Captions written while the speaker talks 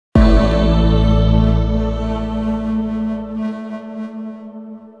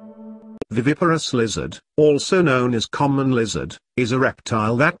Viviparous lizard, also known as common lizard, is a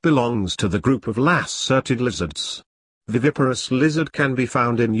reptile that belongs to the group of lacertid lizards. Viviparous lizard can be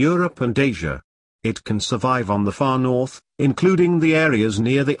found in Europe and Asia. It can survive on the far north, including the areas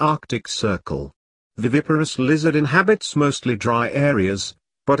near the Arctic Circle. Viviparous lizard inhabits mostly dry areas,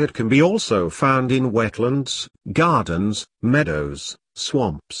 but it can be also found in wetlands, gardens, meadows,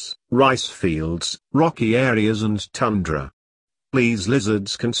 swamps, rice fields, rocky areas and tundra. These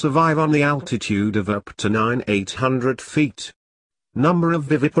lizards can survive on the altitude of up to 900–800 feet. Number of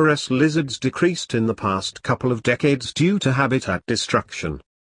viviparous lizards decreased in the past couple of decades due to habitat destruction.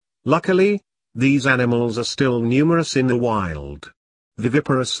 Luckily, these animals are still numerous in the wild.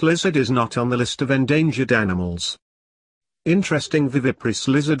 Viviparous lizard is not on the list of endangered animals. Interesting viviparous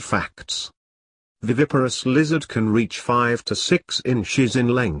lizard facts. Viviparous lizard can reach 5 to 6 inches in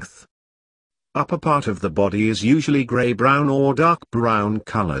length. Upper part of the body is usually gray-brown or dark brown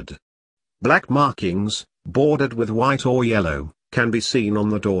colored. Black markings, bordered with white or yellow, can be seen on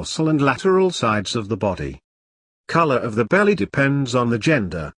the dorsal and lateral sides of the body. Color of the belly depends on the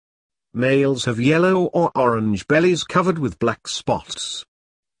gender. Males have yellow or orange bellies covered with black spots.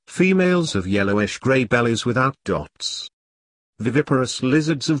 Females have yellowish-gray bellies without dots. Viviparous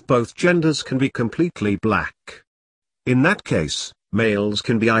lizards of both genders can be completely black. In that case, males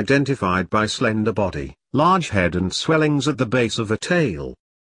can be identified by slender body, large head and swellings at the base of a tail.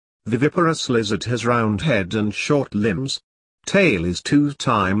 Viviparous lizard has round head and short limbs. Tail is 2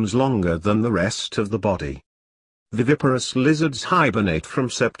 times longer than the rest of the body. Viviparous lizards hibernate from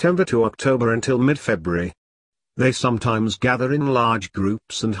September to October until mid-February. They sometimes gather in large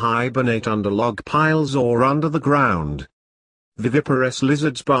groups and hibernate under log piles or under the ground. Viviparous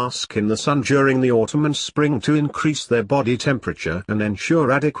lizards bask in the sun during the autumn and spring to increase their body temperature and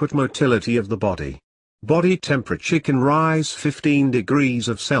ensure adequate motility of the body. Body temperature can rise 15 degrees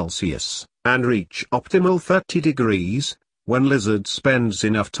Celsius, and reach optimal 30 degrees, when lizard spends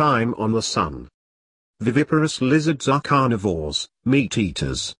enough time on the sun. Viviparous lizards are carnivores, meat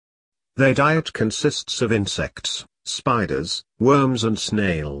eaters. Their diet consists of insects, spiders, worms and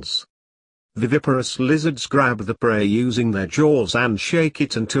snails. Viviparous lizards grab the prey using their jaws and shake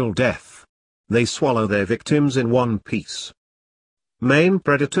it until death. They swallow their victims in one piece. Main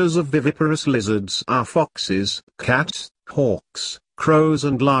predators of viviparous lizards are foxes, cats, hawks, crows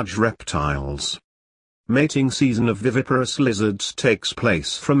and large reptiles. Mating season of viviparous lizards takes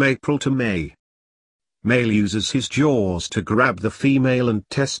place from April to May. Male uses his jaws to grab the female and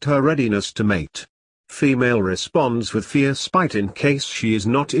test her readiness to mate. Female responds with fierce bite in case she is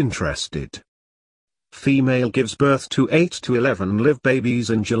not interested. Female gives birth to 8 to 11 live babies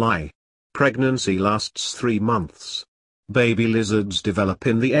in July. Pregnancy lasts 3 months. Baby lizards develop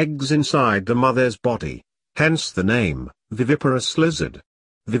in the eggs inside the mother's body, hence the name, viviparous lizard.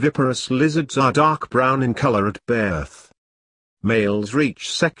 Viviparous lizards are dark brown in color at birth. Males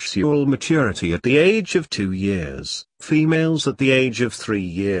reach sexual maturity at the age of 2 years, females at the age of 3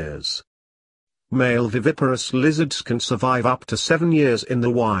 years. Male viviparous lizards can survive up to 7 years in the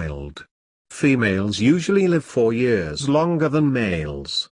wild. Females usually live 4 years longer than males.